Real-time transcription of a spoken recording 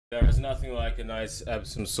There is nothing like a nice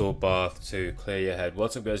Epsom salt bath to clear your head.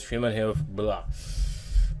 What's up, guys? Freeman here with blah.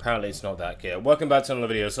 Apparently it's not that clear. Welcome back to another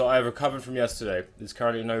video. So I have recovered from yesterday. It's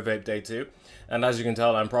currently NoVape day 2. And as you can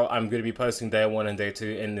tell, I'm going to be posting day 1 and day 2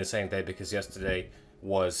 in the same day because yesterday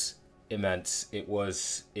was immense. I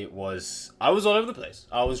was all over the place.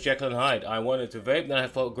 I was Jekyll and Hyde. I wanted to vape, then I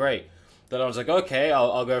felt great. Then I was like, okay,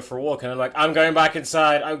 I'll go for a walk. And I'm like, I'm going back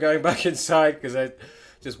inside. I'm going back inside because I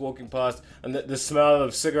just walking past, and the smell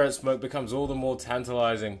of cigarette smoke becomes all the more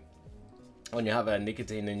tantalizing when you have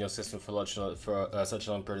nicotine in your system for such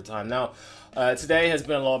a long period of time. Now, today has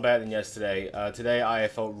been a lot better than yesterday. Today I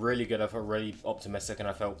felt really good. I felt really optimistic, and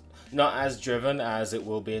I felt not as driven as it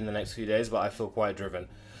will be in the next few days, but I feel quite driven.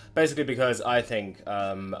 Basically because I think,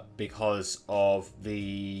 because of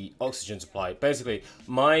the oxygen supply. Basically,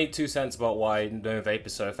 my 2 cents about why NoVape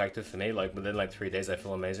is so effective for me, like within like 3 days I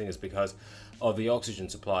feel amazing, is because of the oxygen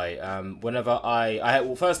supply. Whenever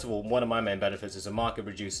well, first of all, one of my main benefits is a marked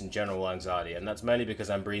reduce in general anxiety, and that's mainly because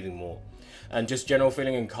I'm breathing more. And just general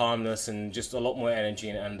feeling and calmness and just a lot more energy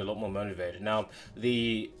and a lot more motivated. Now,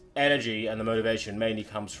 the energy and the motivation mainly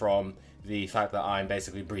comes from the fact that I'm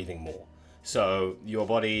basically breathing more. So your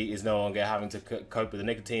body is no longer having to cope with the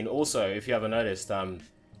nicotine. Also, if you haven't noticed,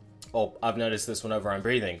 or I've noticed this whenever I'm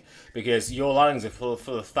breathing, because your lungs are full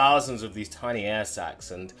of thousands of these tiny air sacs.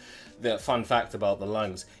 And the fun fact about the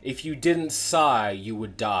lungs, if you didn't sigh, you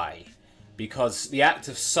would die. Because the act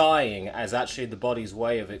of sighing is actually the body's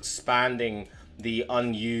way of expanding the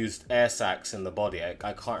unused air sacs in the body.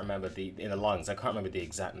 I can't remember in the lungs, I can't remember the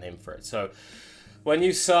exact name for it. So when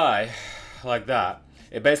you sigh like that,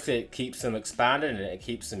 it basically keeps them expanded and it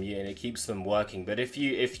keeps them working. But if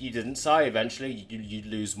you didn't sigh, eventually you'd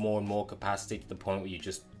lose more and more capacity to the point where you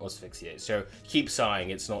just asphyxiate. So keep sighing.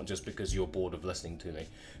 It's not just because you're bored of listening to me.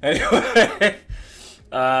 Anyway,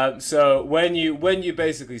 so when you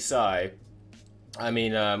basically sigh, I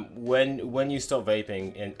mean, when you stop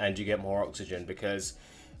vaping and you get more oxygen, because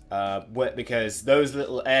those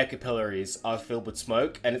little air capillaries are filled with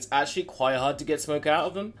smoke, and it's actually quite hard to get smoke out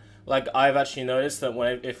of them. Like, I've actually noticed that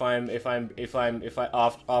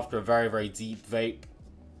after a very, very deep vape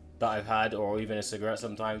that I've had, or even a cigarette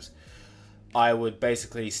sometimes, I would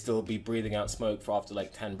basically still be breathing out smoke for after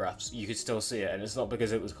like 10 breaths. You could still see it, and it's not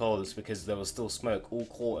because it was cold, it's because there was still smoke all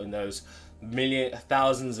caught in those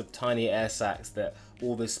thousands of tiny air sacs that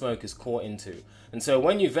all this smoke is caught into. And so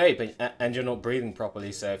when you vape and you're not breathing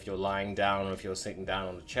properly, say if you're lying down or if you're sitting down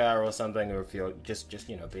on a chair or something, or if you're just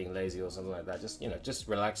being lazy or something like that, just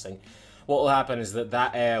relaxing, what will happen is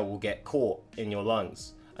that air will get caught in your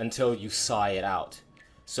lungs until you sigh it out.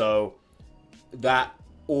 So that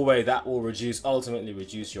will ultimately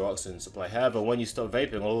reduce your oxygen supply. However, when you stop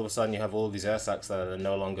vaping, all of a sudden you have all of these air sacs that are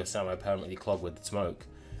no longer semi-permanently clogged with smoke,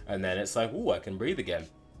 and then it's like, ooh, I can breathe again.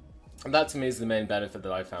 And that to me is the main benefit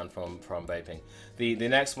that I found from vaping. The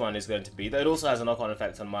next one is going to be that it also has a knock-on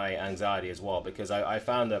effect on my anxiety as well, because I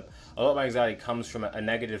found that a lot of my anxiety comes from a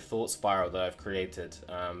negative thought spiral that I've created,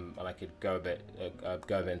 and I could go a bit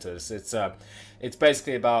into this. It's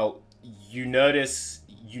basically about you notice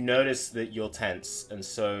that you're tense, and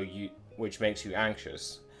so which makes you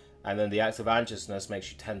anxious. And then the act of anxiousness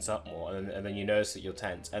makes you tense up more, and then you notice that you're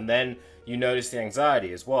tense. And then you notice the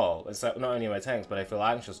anxiety as well. It's like, not only am I tense, but I feel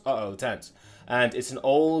anxious. Uh-oh, tense. And it's an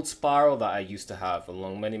old spiral that I used to have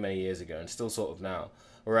along many, many years ago, and still sort of now.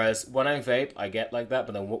 Whereas when I vape, I get like that,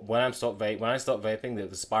 but then when I stop vaping,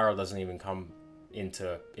 the spiral doesn't even come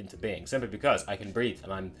into being. Simply because I can breathe,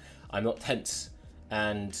 and I'm not tense,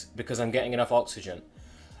 and because I'm getting enough oxygen.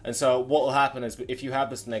 And so what will happen is, if you have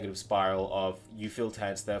this negative spiral of you feel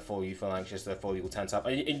tense, therefore you feel anxious, therefore you will tense up,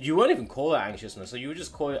 and you won't even call it anxiousness, so you would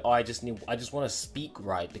just call it, oh, I just want to speak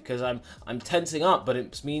right because I'm tensing up, but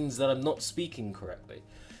it means that I'm not speaking correctly.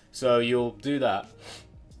 So you'll do that.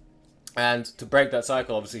 And to break that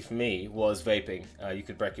cycle, obviously for me, was vaping. You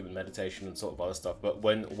could break it with meditation and sort of other stuff, but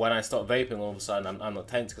when I start vaping, all of a sudden I'm not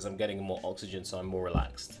tense because I'm getting more oxygen, so I'm more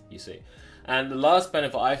relaxed, you see. And the last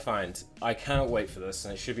benefit I find, I cannot wait for this,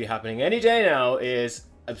 and it should be happening any day now, is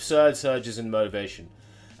absurd surges in motivation.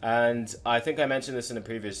 And I think I mentioned this in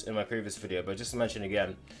my previous video, but just to mention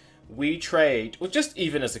again, we trade, or just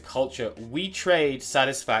even as a culture, we trade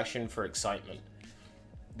satisfaction for excitement.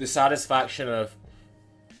 The satisfaction of,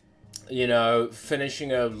 you know,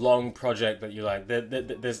 finishing a long project that you like,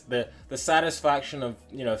 the satisfaction of,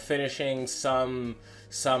 you know, finishing some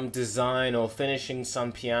design, or finishing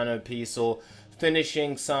some piano piece, or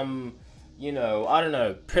finishing some, you know, I don't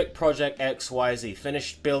know, pick project XYZ,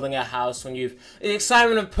 finished building a house, when you've, the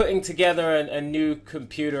excitement of putting together a new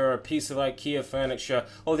computer or a piece of IKEA furniture,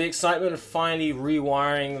 or the excitement of finally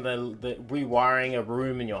rewiring rewiring a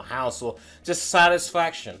room in your house, or just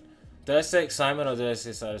satisfaction. Did I say excitement or did I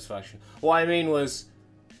say satisfaction? What I mean was,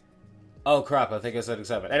 oh crap, I think I said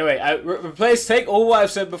excitement. Anyway, take all what I've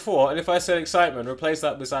said before, and if I said excitement, replace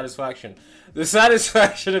that with satisfaction. The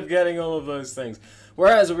satisfaction of getting all of those things.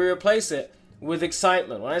 Whereas we replace it with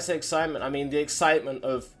excitement. When I say excitement, I mean the excitement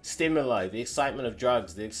of stimuli, the excitement of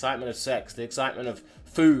drugs, the excitement of sex, the excitement of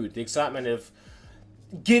food, the excitement of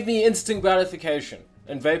give me instant gratification.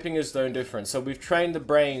 And vaping is no different. So we've trained the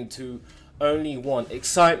brain to only want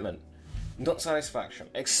excitement, not satisfaction.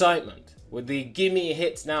 Excitement. With the give me a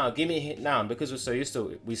hit now, give me a hit now. And because we're so used to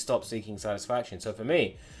it, we stop seeking satisfaction. So for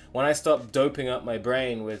me, when I stop doping up my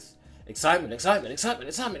brain with excitement,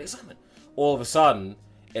 all of a sudden,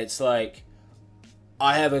 it's like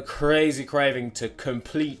I have a crazy craving to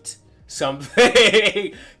complete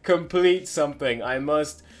something. Complete something. I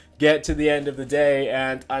must get to the end of the day,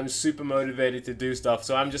 and I'm super motivated to do stuff.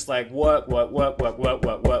 So I'm just like work.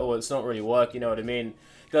 Well, it's not really work, you know what I mean?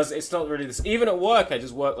 Because it's not really this. Even at work, I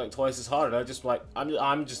just work like twice as hard. I just like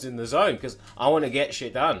I'm just in the zone because I want to get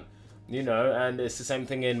shit done, you know. And it's the same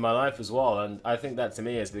thing in my life as well. And I think that to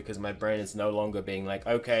me is because my brain is no longer being like,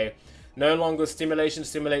 okay, no longer stimulation,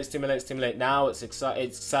 stimulate. Now it's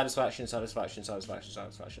satisfaction.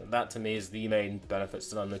 That to me is the main benefits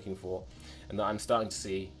that I'm looking for, and that I'm starting to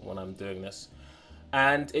see when I'm doing this.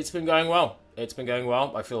 And it's been going well. It's been going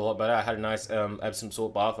well. I feel a lot better. I had a nice Epsom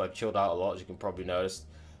salt bath. I've chilled out a lot, as you can probably notice.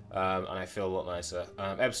 And I feel a lot nicer.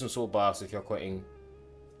 Epsom salt baths, if you're quitting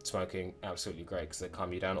smoking, absolutely great because they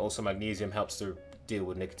calm you down. Also, magnesium helps to deal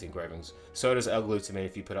with nicotine cravings. So does L-glutamine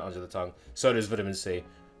if you put it under the tongue. So does vitamin C.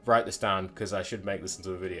 Write this down because I should make this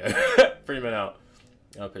into a video. 3 minutes out.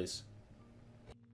 Oh, peace.